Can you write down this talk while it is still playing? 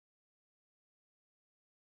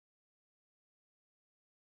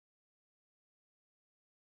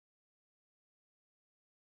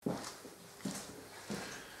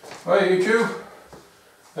Hi YouTube,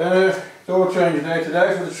 door change day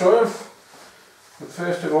today for the Triumph, but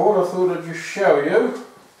first of all I thought I'd just show you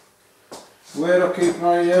where I keep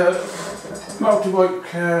my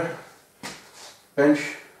motorbike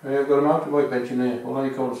bench. I've got a motorbike bench in there, although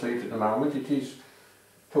you can't see it at the moment, it is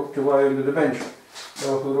tucked away under the bench.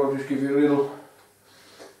 So I thought I'll just give you a little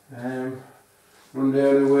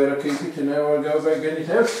rundown of where I keep it and how I go about getting it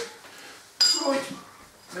out. Right,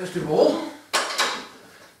 first of all,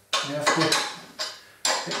 you have to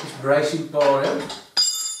get this bracing bar out,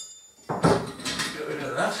 get rid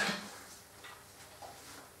of that.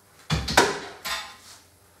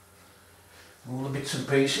 All the bits and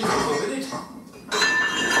pieces that go with it.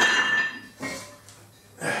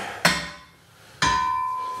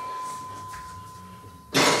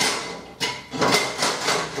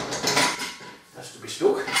 Has to be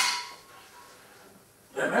stuck.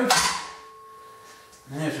 Them out.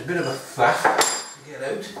 Now it's a bit of a faff to get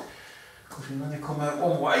out, because we only come out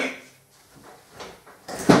one way.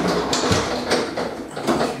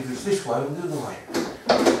 If it's this way, we'll do the other way.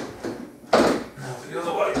 Now the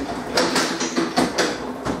other way.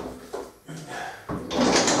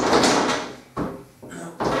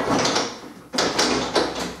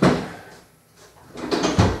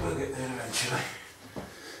 We'll get there eventually.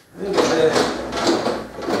 We'll get there.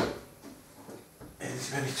 It's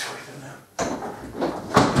very tight now.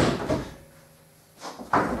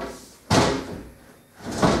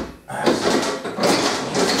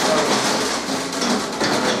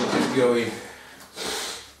 Go in.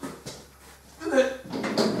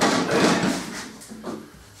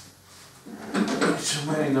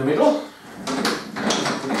 Somewhere in the middle.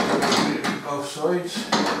 Both sides.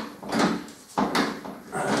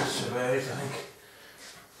 That's about it, I think.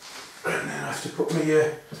 And then I have to put my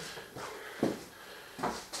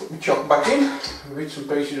chock back in. Bits and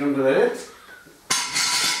pieces under there.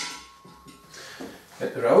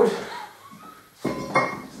 Hit the road.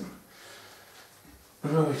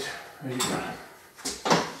 Right, there you go.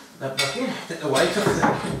 That back in, take the weight off the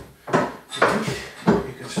bench.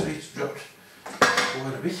 You can see it's dropped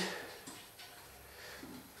quite a bit.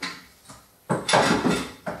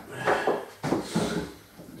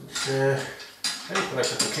 It's any place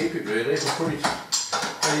I can keep it really. If I put it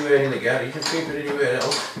anywhere in the garage, I can keep it anywhere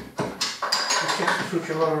else. It takes such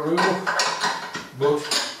a lot of room up, but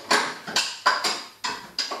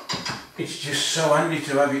it's just so handy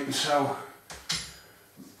to have it, and so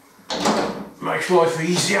makes life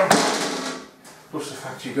easier. Plus the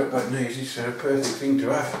fact you've got bad knees, it's a perfect thing to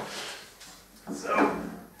have. So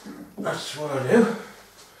that's what I do.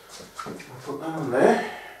 I'll put that on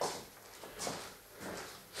there.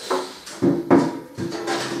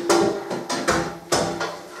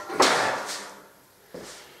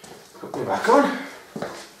 Put me back on.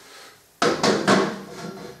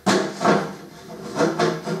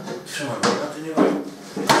 Sorry about that anyway.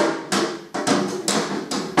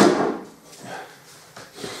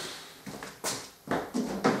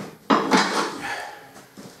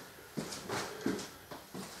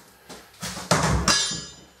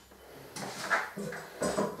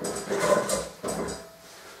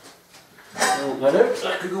 That out,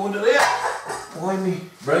 that could go under there. Wind me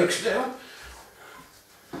brakes down.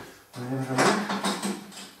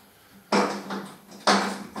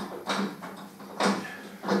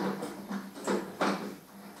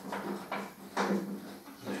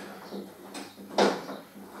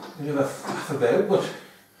 Bit of a faff about, but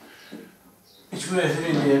it's worth it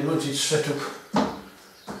in the end once it's set up.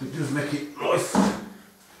 It does make it life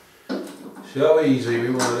so easy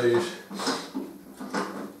with one of these.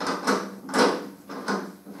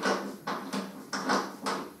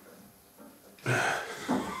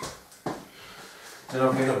 Then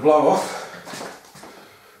I'll get a blow off,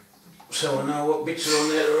 so I know what bits are on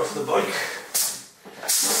there that are off the bike.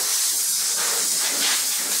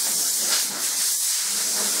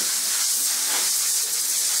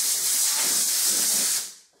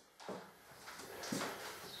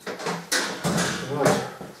 Right,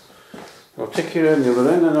 I'll take it around the other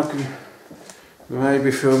end and I can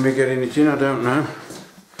maybe film me getting it in. I don't know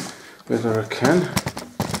whether I can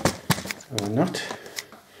or not,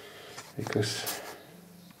 because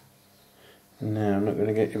no, I'm not going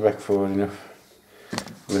to get you back forward enough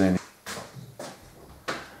with any.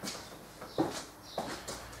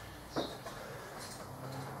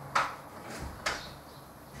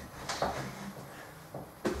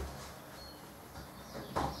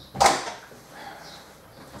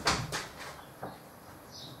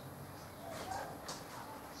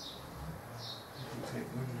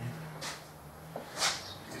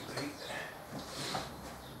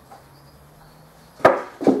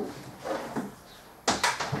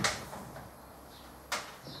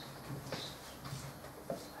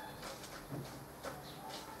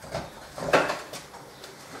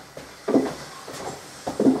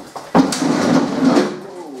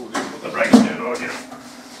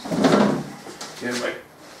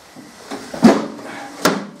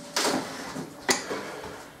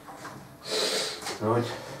 Right,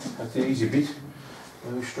 that's the easy bit.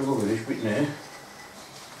 I struggle with this bit now.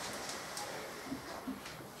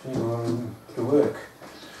 So to work.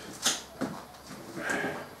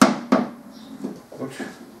 But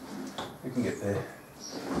we can get there.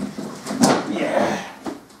 Yeah.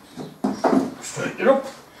 Straighten it up.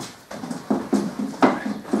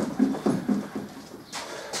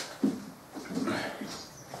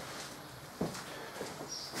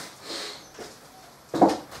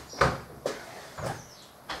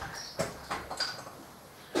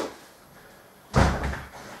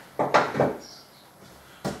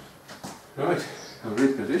 Right, I'll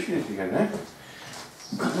reposition it again now.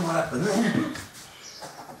 I don't know what happened there.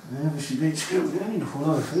 They obviously been screwed down enough,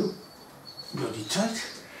 what I feel. Bloody tight.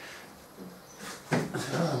 That's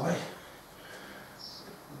the other way.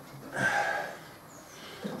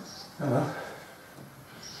 Oh well.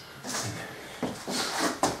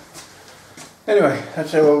 Anyway,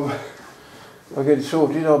 that's how I'll get it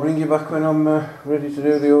sorted. I'll bring you back when I'm ready to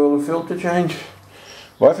do the oil and filter change.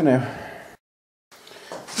 Bye for now.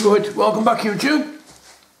 Right, welcome back YouTube.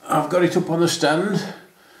 I've got it up on the stand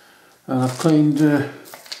and I've cleaned,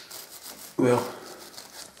 well,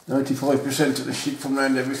 95% of the shit from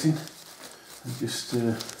around everything.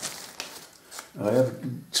 I have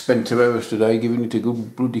spent 2 hours today giving it a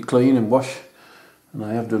good bloody clean and wash, and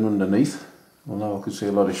I have done underneath. Well, now I can see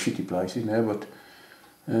a lot of shitty places now, but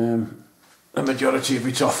the majority of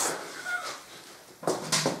it's off.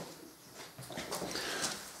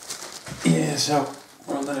 Yeah, so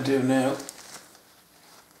what I'm going to do now,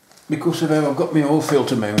 because of how I've got my oil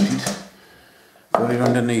filter mounted, got it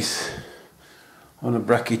underneath on a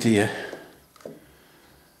bracket here,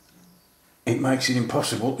 it makes it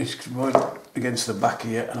impossible. It's right against the back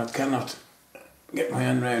here and I cannot get my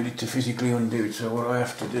hand around it to physically undo it, so what I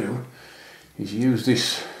have to do is use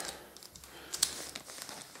this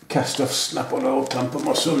cast off snap-on oil tamper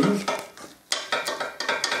my son's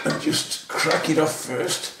and just crack it off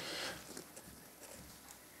first.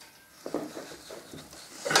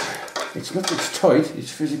 It's not that it's tight,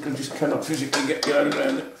 it's physical, just cannot physically get your hand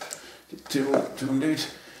around it to undo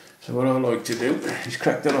it. So what I like to do is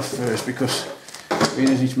crack that off first, because being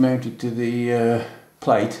as it's mounted to the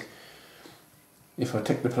plate, if I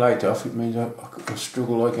take the plate off it means I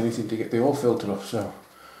struggle like anything to get the oil filter off, so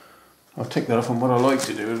I'll take that off, and what I like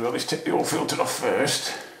to do as well is take the oil filter off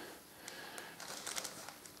first.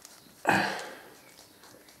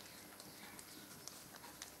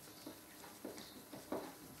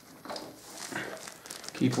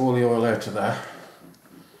 Keep all the oil out of that,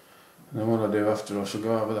 and then what I do after, I shall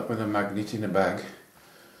go over that with a magnet in a bag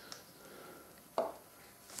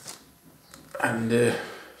and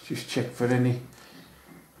just check for any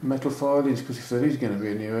metal filings, because if there is going to be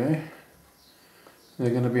anywhere,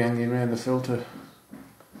 they're going to be hanging around the filter.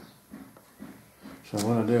 So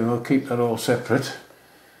what I do, I'll keep that all separate,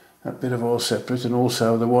 that bit of oil separate, and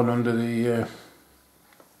also the one under the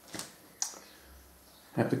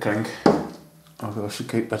at the crank. I'll also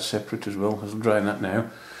keep that separate as well. I'll drain that now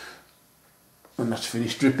when that's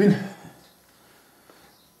finished dripping.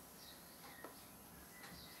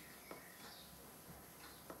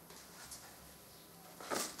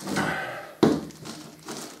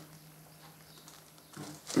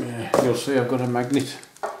 Yeah, you'll see I've got a magnet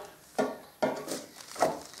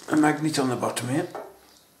on the bottom here.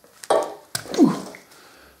 Ooh.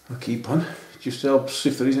 I'll keep on. It just helps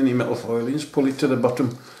if there is any metal filings, pull it to the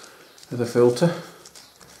bottom of the filter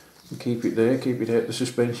and keep it there, keep it out the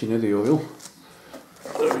suspension of the oil.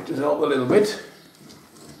 So it does help a little bit.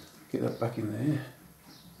 Get that back in there.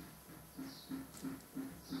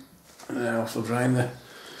 And I also drain the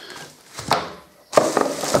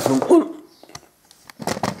front one.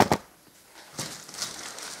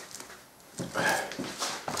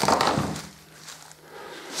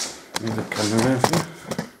 Move the camera around for you.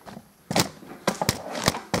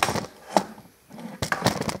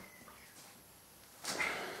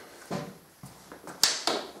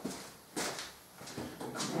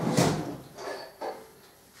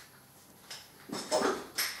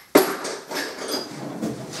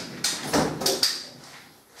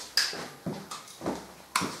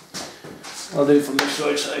 I'll do it from this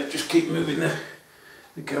side, so just keep moving the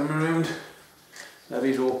camera around. That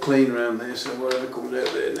is all clean around there, so whatever comes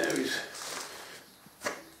out there now is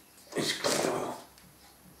clean oil.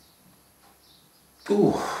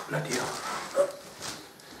 Oh, bloody hell.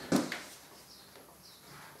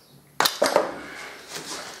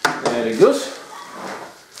 There it goes.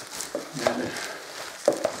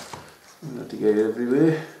 Not to get it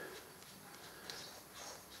everywhere.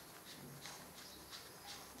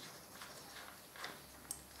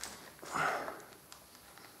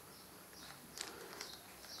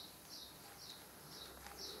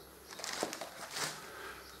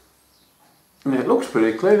 And it looks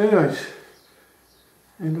pretty clean anyways.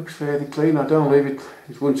 It looks fairly clean. I don't leave it.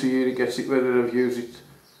 It's once a year it gets it, whether I've used it,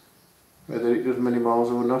 whether it does many miles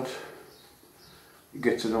or not. It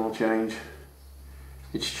gets an oil change.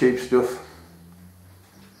 It's cheap stuff.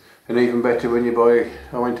 And even better when you buy,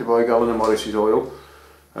 I went to buy a gallon of Morris's oil.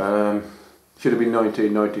 Should have been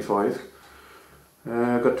 $19.95.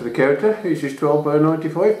 Got to the counter, it's just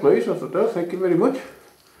 £12.95 please. I thought, oh, thank you very much.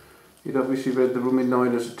 He'd obviously read the rum in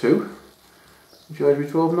 9 as a 2. He charged me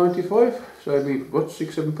 £12.95, so I'd be, what,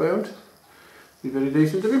 £6–7? Be very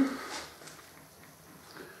decent of him.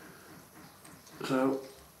 So,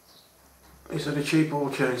 he's had a cheap oil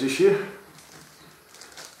change this year.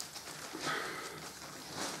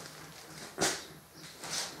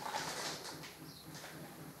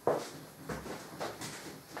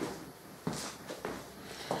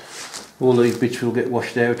 All these bits will get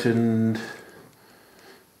washed out and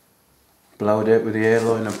blowed out with the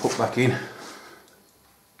airline and put back in.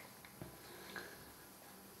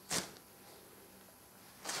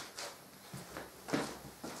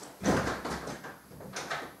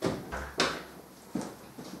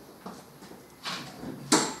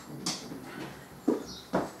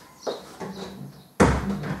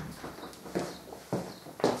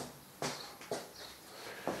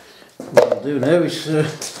 What I'll do now is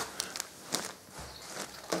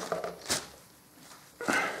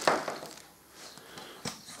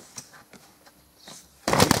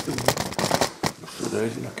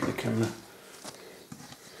look at the camera.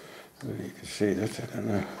 Whether you can see that, I don't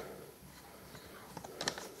know.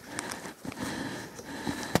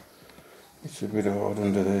 It's a bit hard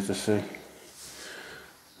under there to see.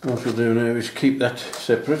 What I'll do now is keep that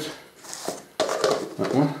separate.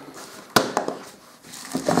 That one.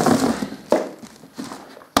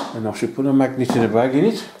 And I should put a magnet in a bag in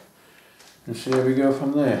it and see how we go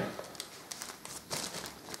from there.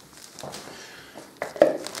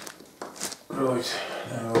 Right,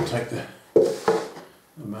 now I'll take the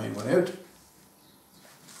main one out.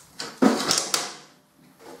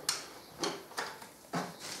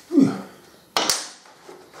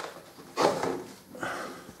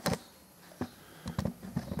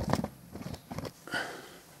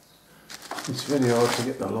 It's very hard to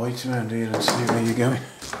get the light around here and see where you're going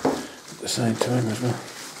at the same time as well.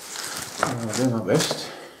 I'll do my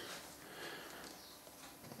best.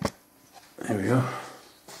 There we go.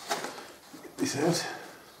 Get this out.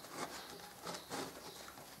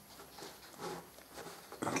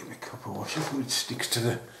 I'll give me a cup of water before it sticks to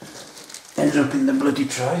the, ends up in the bloody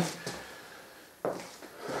tray.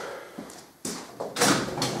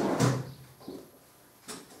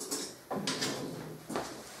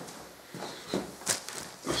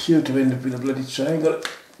 Sure to end up in a bloody tray. Got a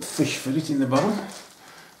fish fillet in the bottom.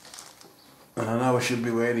 And I know I should be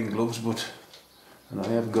wearing gloves, but, and I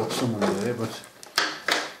have got some under there, but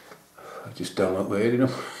I just don't like wearing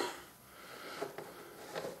them.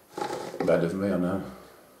 Bad of me, I know.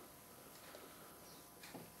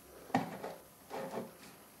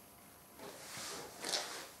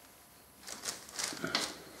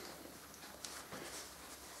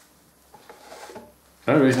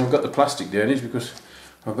 The only reason I've got the plastic down is because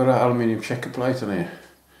I've got an aluminium checker plate on here.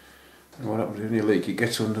 And what happens when you leak, it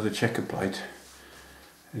gets under the checker plate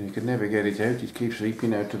and you can never get it out. It keeps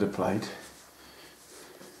seeping out to the plate.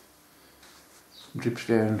 Drips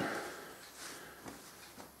down.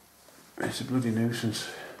 It's a bloody nuisance.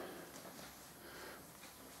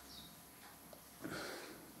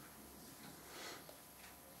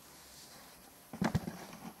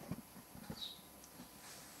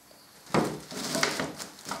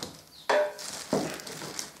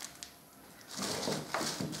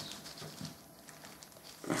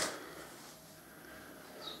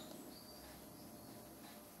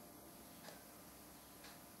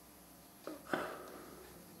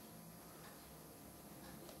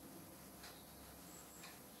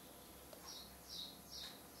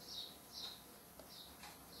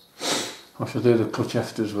 I shall do the clutch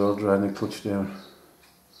after as well, drying the clutch down.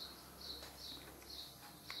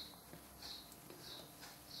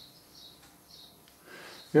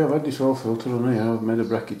 Yeah, I've had this oil filter on here, I've made a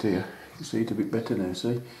bracket here. You can see it a bit better now,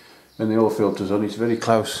 see? When the oil filter's on, it's very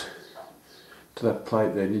close to that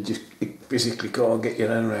plate there, and you just physically can't get your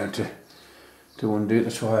hand around to undo it.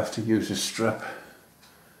 That's why I have to use a strap.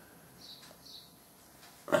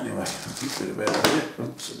 Anyway, I'll keep it about there.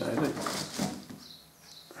 Oops,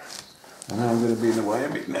 I know I'm going to be in the way a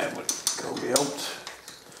bit now, but it can't be helped.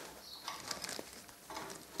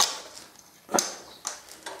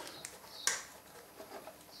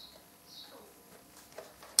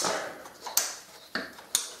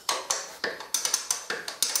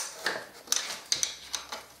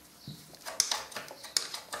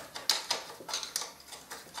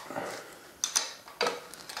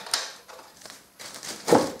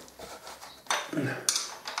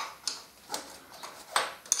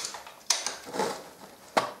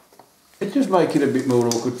 It does make it a bit more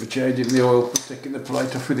awkward for changing the oil, taking the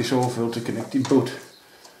plate off with this oil filter connected, but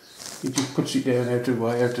it just puts it down out of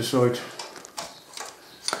way, out of sight.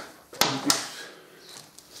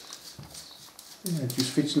 Yeah, it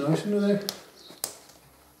just fits nice into there.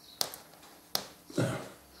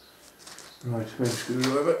 Right, one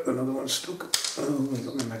screwdriver, another one stuck. Oh, I've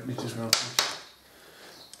got my magnet as well.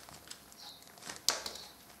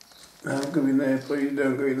 Don't go in there, please,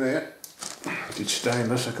 don't go in there. It's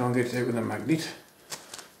stainless, I can't get it out with a magnet.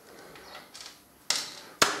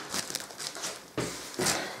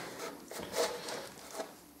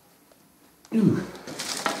 Ooh.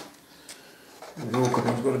 The oil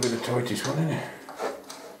couple's got a bit of tightest one in it.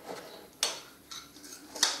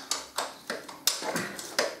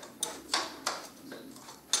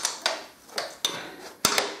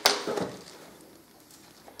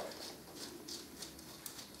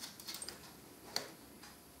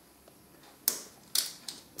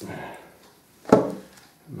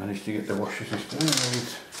 Managed to get the washer system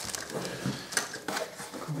right.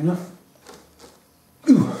 Coming up.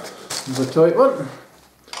 Ooh, another tight one.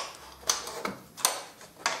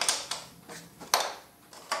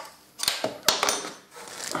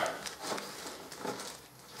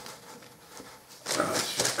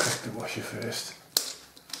 Let's just crack the washer first.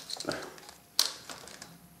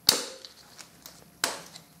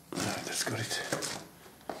 Right, that's got it.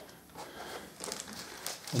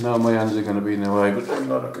 I know my hands are going to be in the way, but there's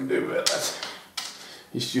not a lot I can do about that.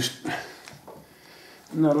 It's just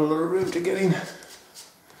not a lot of room to get in.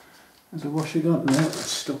 There's a washer gone now, it's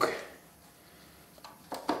stuck.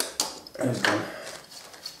 There's it gone.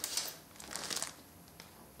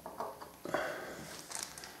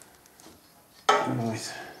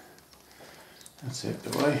 Right, that's out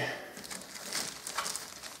the way.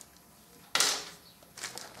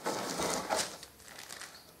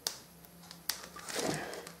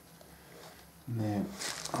 Now,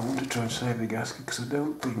 I want to try and save the gasket because I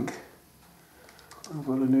don't think I've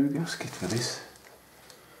got a new gasket for this.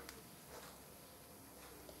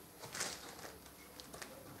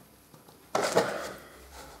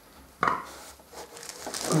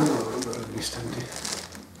 Oh, I've got to be standing.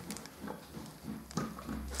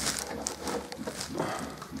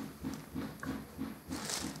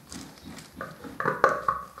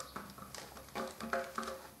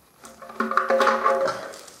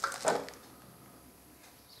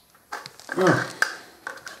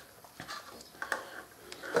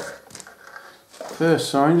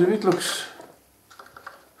 First signs of it looks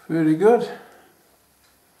very good.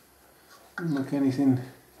 Doesn't look anything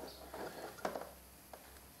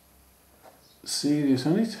serious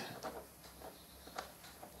on it.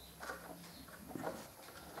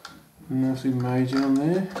 Nothing major on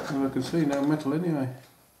there. Well, I can see no metal anyway.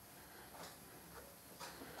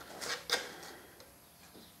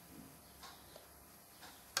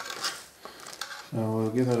 So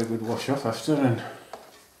we'll give that a good wash off after and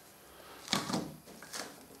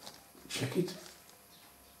check it.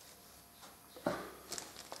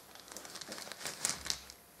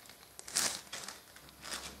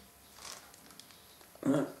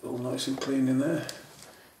 All nice and clean in there.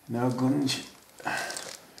 No gunge.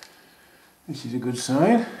 This is a good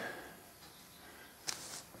sign.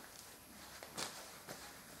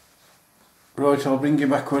 Right, I'll bring you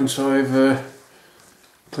back once I've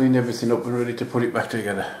cleaned everything up and ready to put it back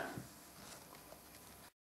together.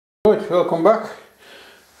 Right, welcome back.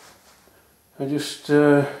 I just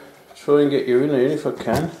try and get you in here if I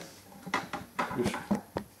can. Just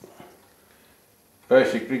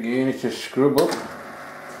basically getting it to scrub up.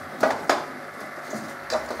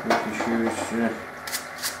 Making sure it's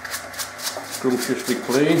scrumptiously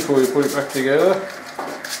clean before you put it back together.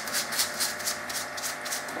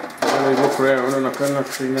 I look around and I cannot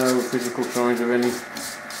see no physical signs of any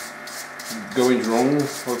goings wrong,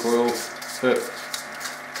 like oil,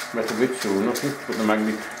 metal bits or nothing, but the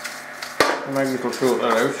magnet will sort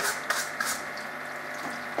that out.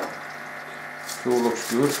 It all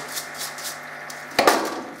looks good.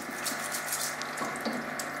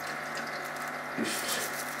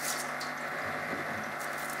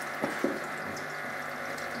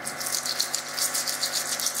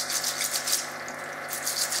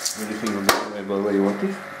 Everything will be by where you want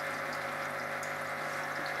it.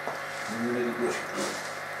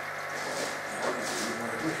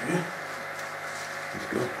 Let's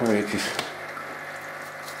go. There it is.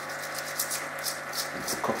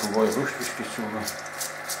 A copper wire brush just gets all the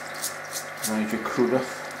major crud off.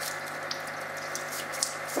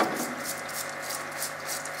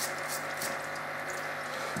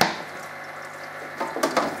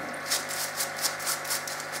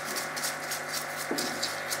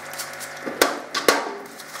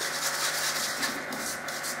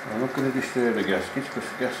 going to disturb the gaskets because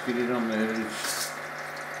the gasket is on there and it's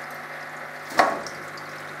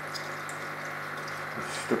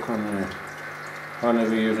stuck on there. I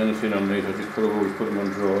never use anything on these, I just always put them on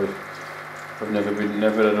dry. I've never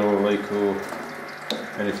had oil leak or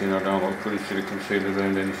anything. I don't like putting silicone seal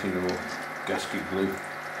around anything or gasket glue.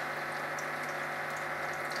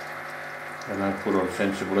 And I put on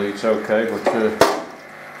sensibly, it's okay, but I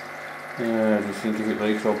just think if it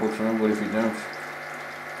leaks I'll put some on, but if it don't,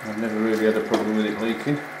 I've never really had a problem with it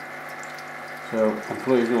leaking. So I'm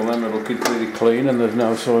pleased all them are looking pretty clean and there's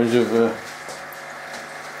no signs of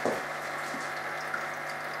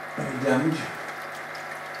any damage.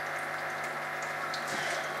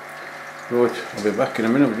 Right, I'll be back in a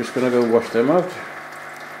minute, we're just going to go wash them out.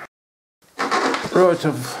 Right,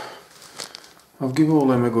 I've given all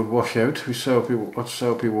them a good wash out with hot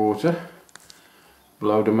soapy water.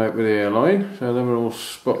 Blowed them out with the airline, so they're all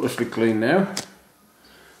spotlessly clean now.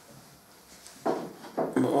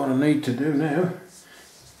 But what I need to do now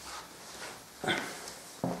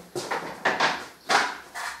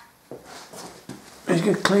is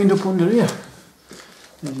get cleaned up under here,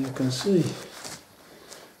 as you can see.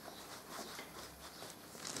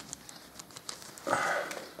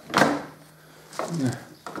 Yeah.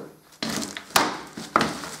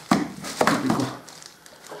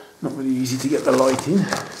 Not very easy to get the light in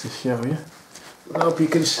to show you, but I hope you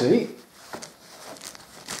can see.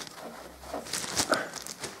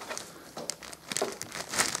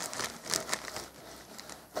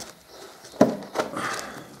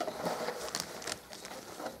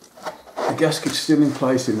 The gasket's still in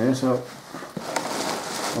place in there, so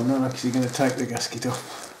I'm not actually going to take the gasket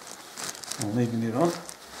off. I'm leaving it on.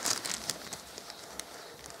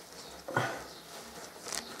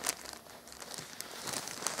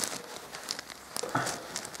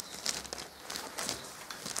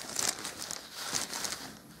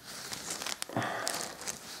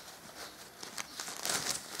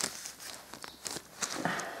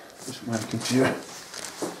 Just making sure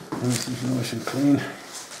everything's nice and clean.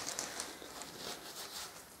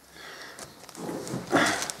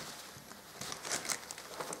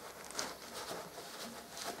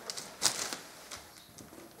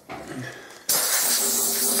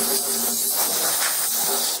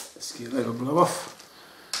 Let's get a little blow off.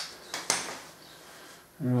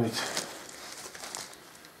 Right.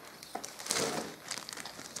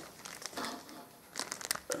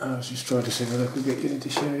 I was just trying to see whether I could get you to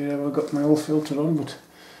show you how I got my oil filter on, but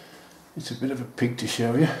it's a bit of a pig to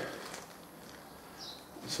show you.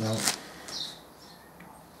 So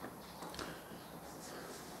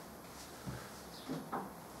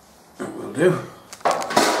that will do.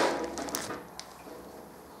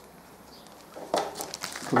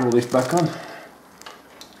 Put all this back on,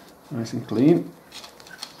 nice and clean.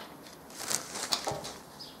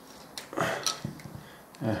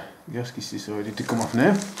 The gasket's decided to come off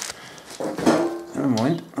now. Never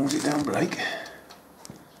mind, hold it down, Blake.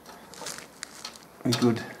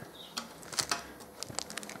 Good.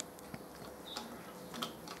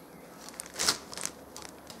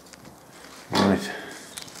 Right,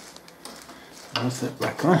 put that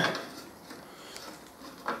back on.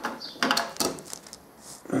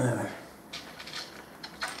 Now,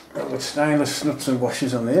 I've got stainless nuts and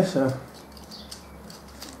washers on there, so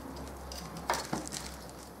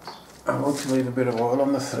I want to leave a bit of oil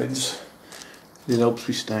on the threads. It helps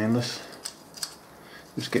with stainless.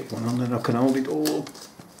 Just get one on, then I can hold it all.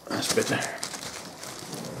 That's better.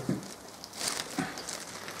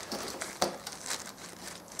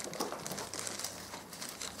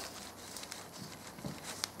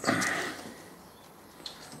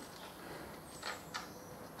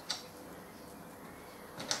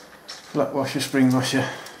 Flat washer, spring washer,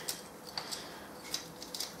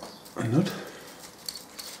 a nut.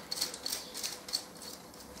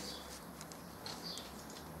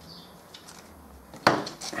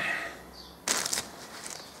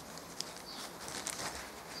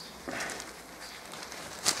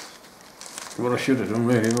 What I should have done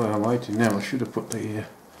really, while I'm waiting now, I should have put the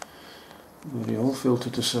oil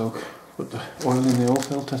filter to soak, put the oil in the oil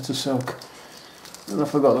filter to soak, and I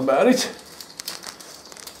forgot about it.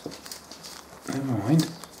 Never mind.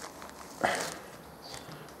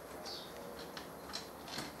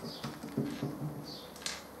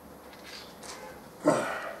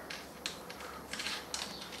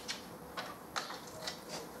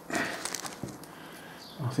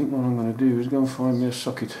 I think what I'm going to do is go and find me a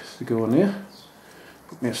socket to go on here.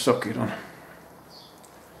 Put me a socket on.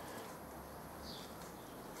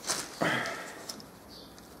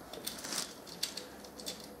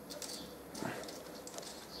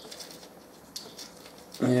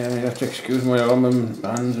 Yeah, you have to excuse my arm and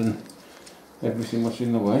hands and everything was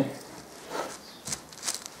in the way.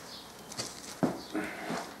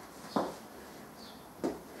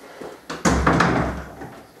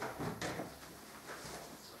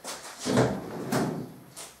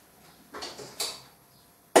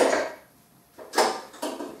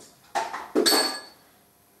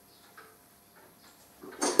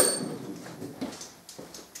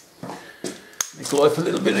 Make life a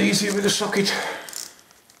little bit easier with the socket.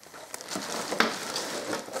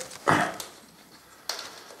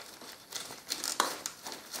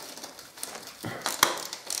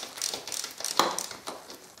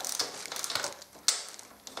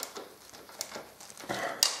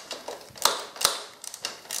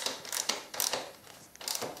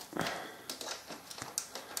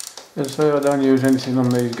 As I say, I don't use anything on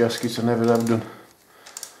these gaskets, I never have done.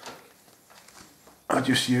 I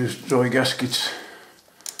just use dry gaskets,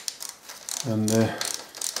 and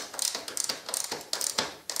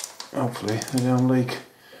hopefully they don't leak.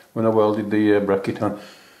 When I welded the bracket on,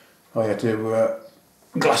 I had to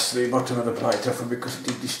glass the bottom of the plate off because it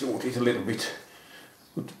did distort it a little bit,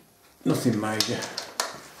 but nothing major.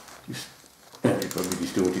 Just, yeah, it probably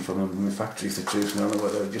distorted from the factory for truth, and I don't know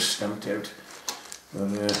whether I just stamped out.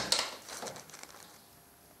 But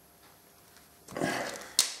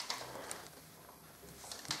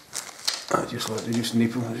I just like to just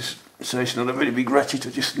nip them. I just say it's not a very big ratchet, I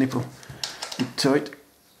just nip them tight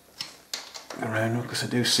around because I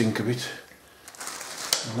do sink a bit.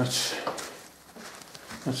 And that's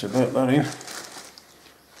about that in.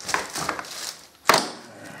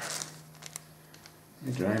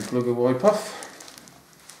 The drain plug will wipe off.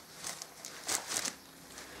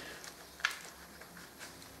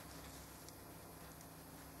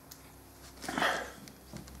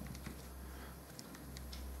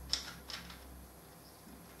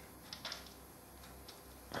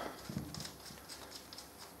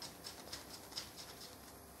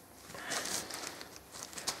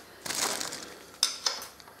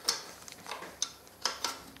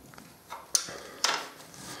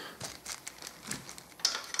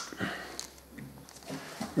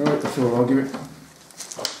 Right, that's all I'll give it.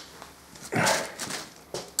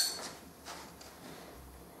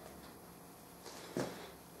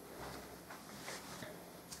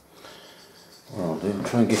 What I'll do, I'll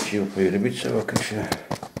try and get you up here a bit so I can show.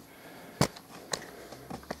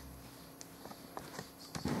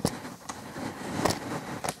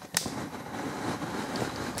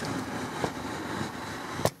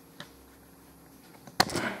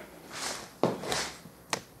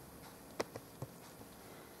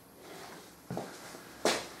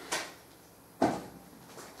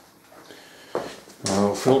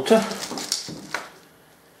 Oil filter.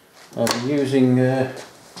 I've been using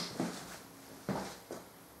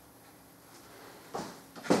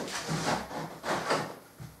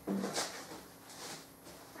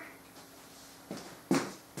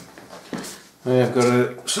I've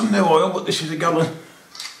got some new oil, but this is a gallon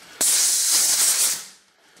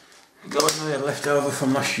I had left over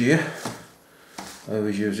from last year. I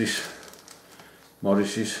always use this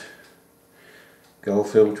Morris's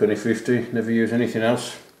Goldfield 2050, never use anything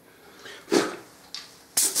else. I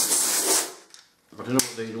don't know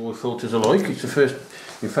what these oil filters are like, it's the first,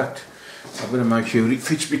 in fact I'm going to make sure it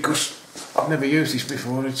fits because I've never used this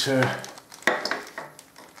before. It's yeah,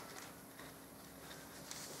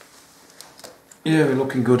 we're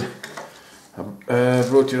looking good. I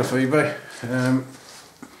brought it off eBay.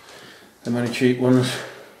 The many cheap ones.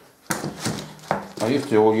 I used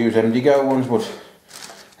to all use Indigo ones, but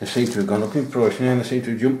they seem to have gone up in price now, and they seem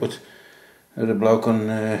to have jumped. But there's a bloke on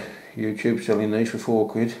YouTube selling these for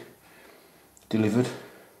 £4 delivered.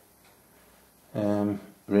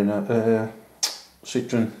 Renault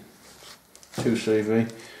Citroen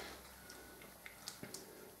 2CV.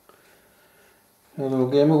 Hello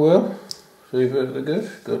gamer, well, see if they're good,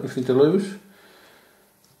 got nothing to lose.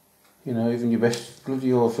 You know, even your best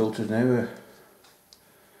bloody oil filters now are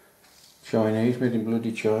Chinese, made in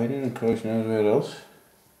bloody China and Christ knows where else.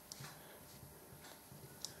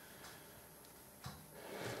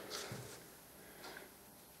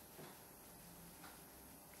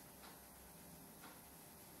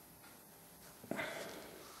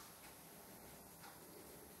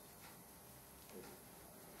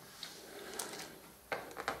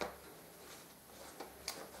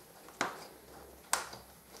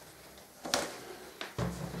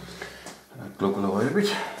 Glug away a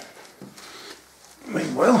bit.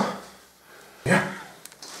 Meanwhile, yeah.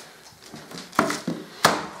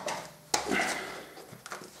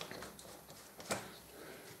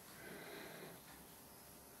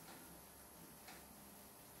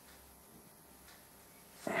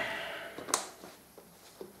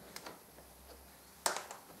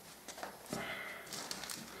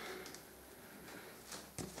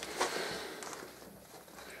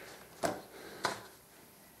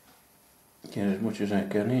 Get as much as I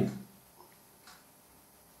can in.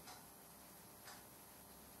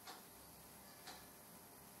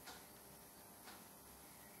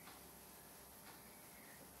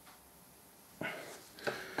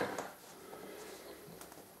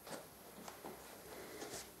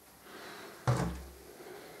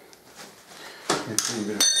 Let's see a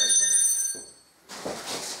bit of paper.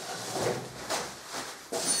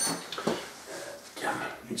 Damn,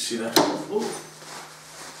 you can see that. Oh.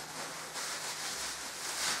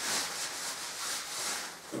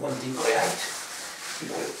 One thing I hate.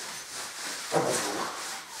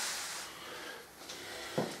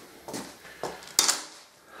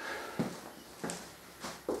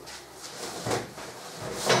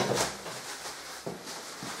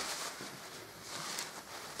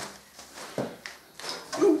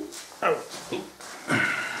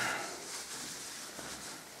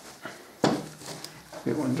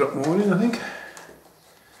 Get one drop more in, I think.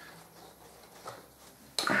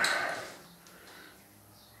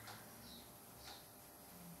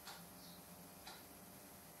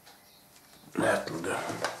 That'll do.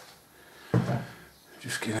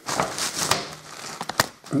 Just get it.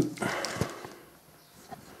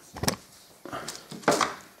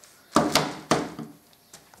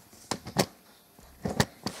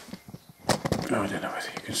 I don't know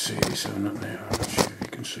whether you can see this or not now. I'm not sure if you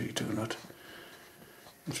can see it or not.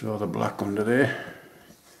 It's rather black under there.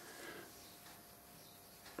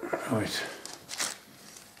 Right.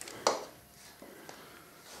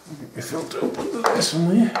 I'll get my filter up under there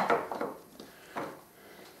somewhere.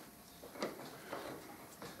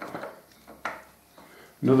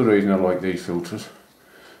 Another reason I like these filters,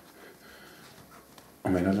 I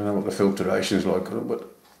mean, I don't know what the filtration is like,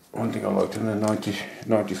 but one thing I like them, they're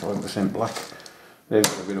 95% black. They've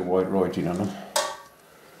got a bit of white writing on them.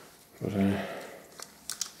 But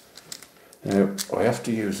now I have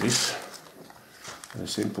to use this for a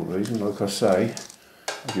simple reason. Like I say,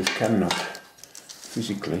 I just cannot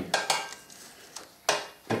physically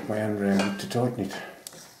get my hand around it to tighten it.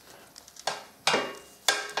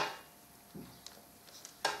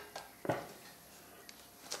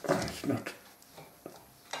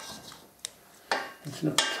 It's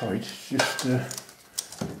not tight, it's just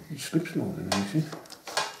it slips more than anything.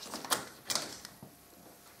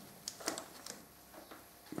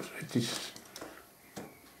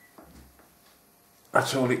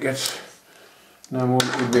 That's all it gets. No more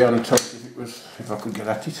it would be on tight if I could get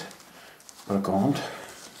at it, but I can't.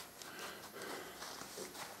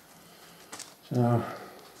 So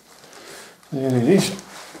there it is.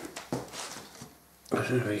 I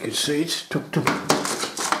don't know if you can see it's tucked up.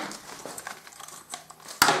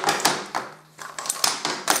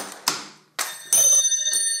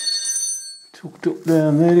 Tucked up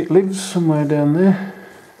down there, it lives somewhere down there.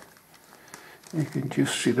 You can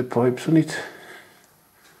just see the pipes on it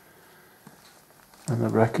and the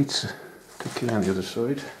brackets. Take it on the other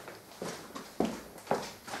side.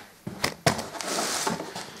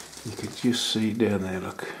 You can just see down there,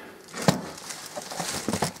 look.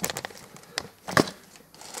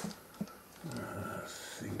 I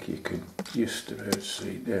think you can just about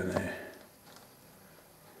see down there.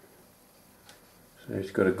 So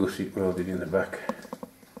it's got a gusset welded in the back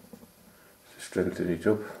to strengthen it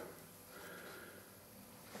up.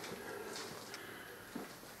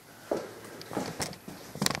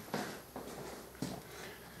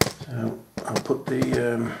 So I'll put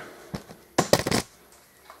the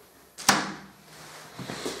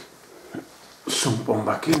sump one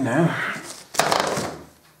back in now.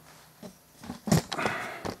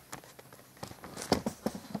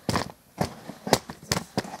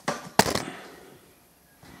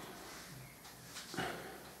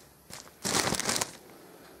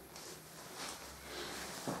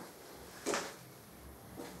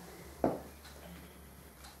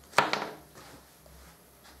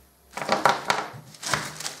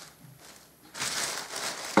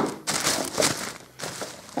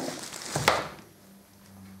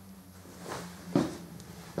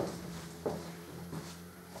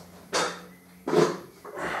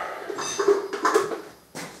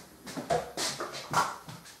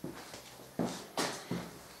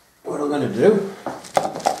 What I'm going to do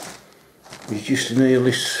is just nail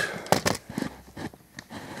this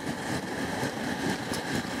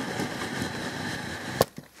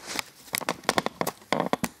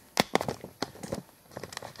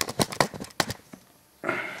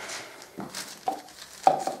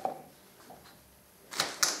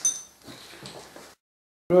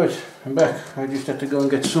Right, I'm back. I just had to go and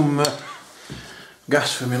get some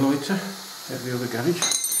gas for my lighter at the other garage.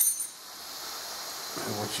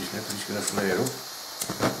 Watch this now, 'cause it's going to flare up.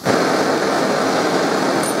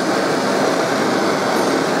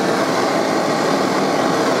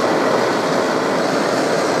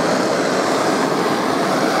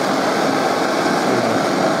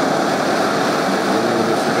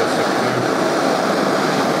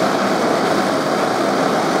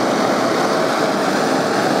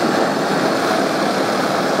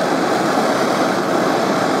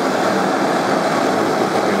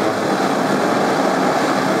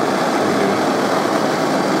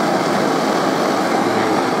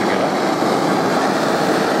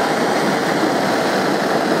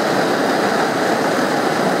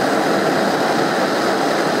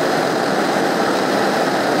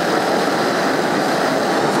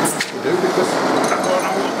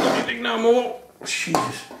 more.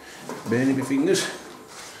 Jesus, burning my fingers.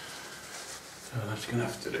 So that's going to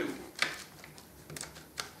have to do.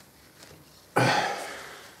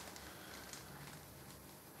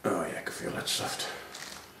 Oh yeah, I can feel that's soft.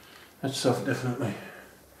 That's soft, definitely.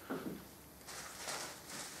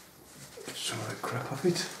 Get some of the crap off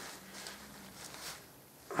it.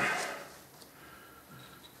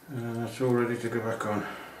 And that's all ready to go back on.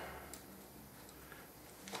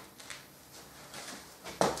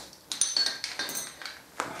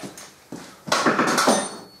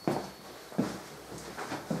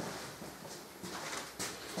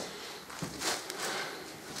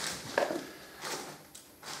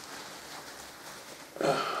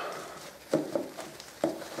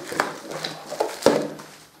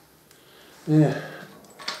 Yeah,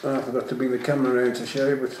 oh, I forgot to bring the camera around to show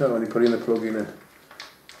you, but I'm only putting the plug in and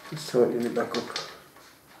just tightening it back up.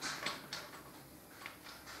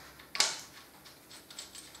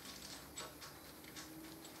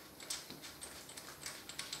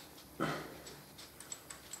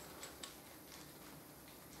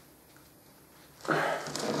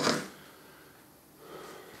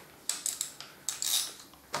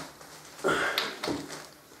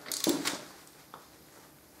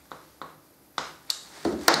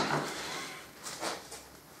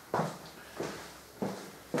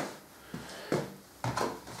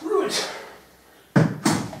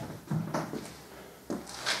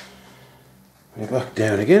 We're back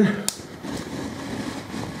down again.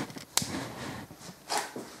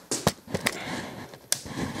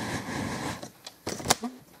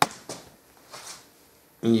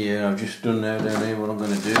 Yeah, I've just done now down here. What I'm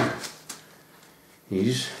going to do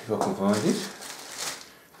is, if I can find it,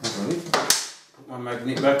 put my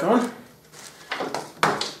magnet back on.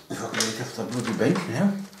 If I can get it off the bloody bench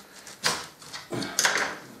now.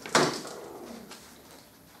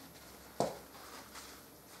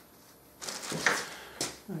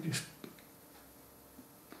 I just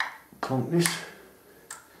plonk this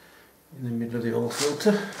in the middle of the oil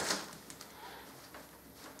filter.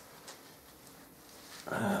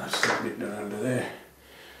 Slip it down under there.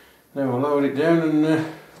 Then we'll lower it down and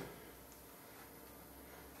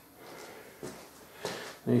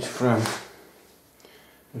these Fram.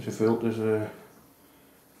 There's a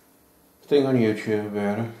thing on YouTube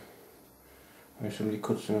about them where somebody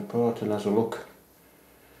cuts them apart and has a look.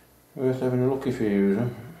 Worth having a look if you use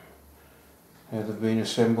them. How they've been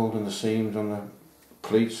assembled and the seams on the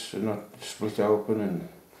pleats are not split open, and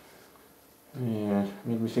yeah,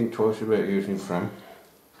 made me think twice about using Fram.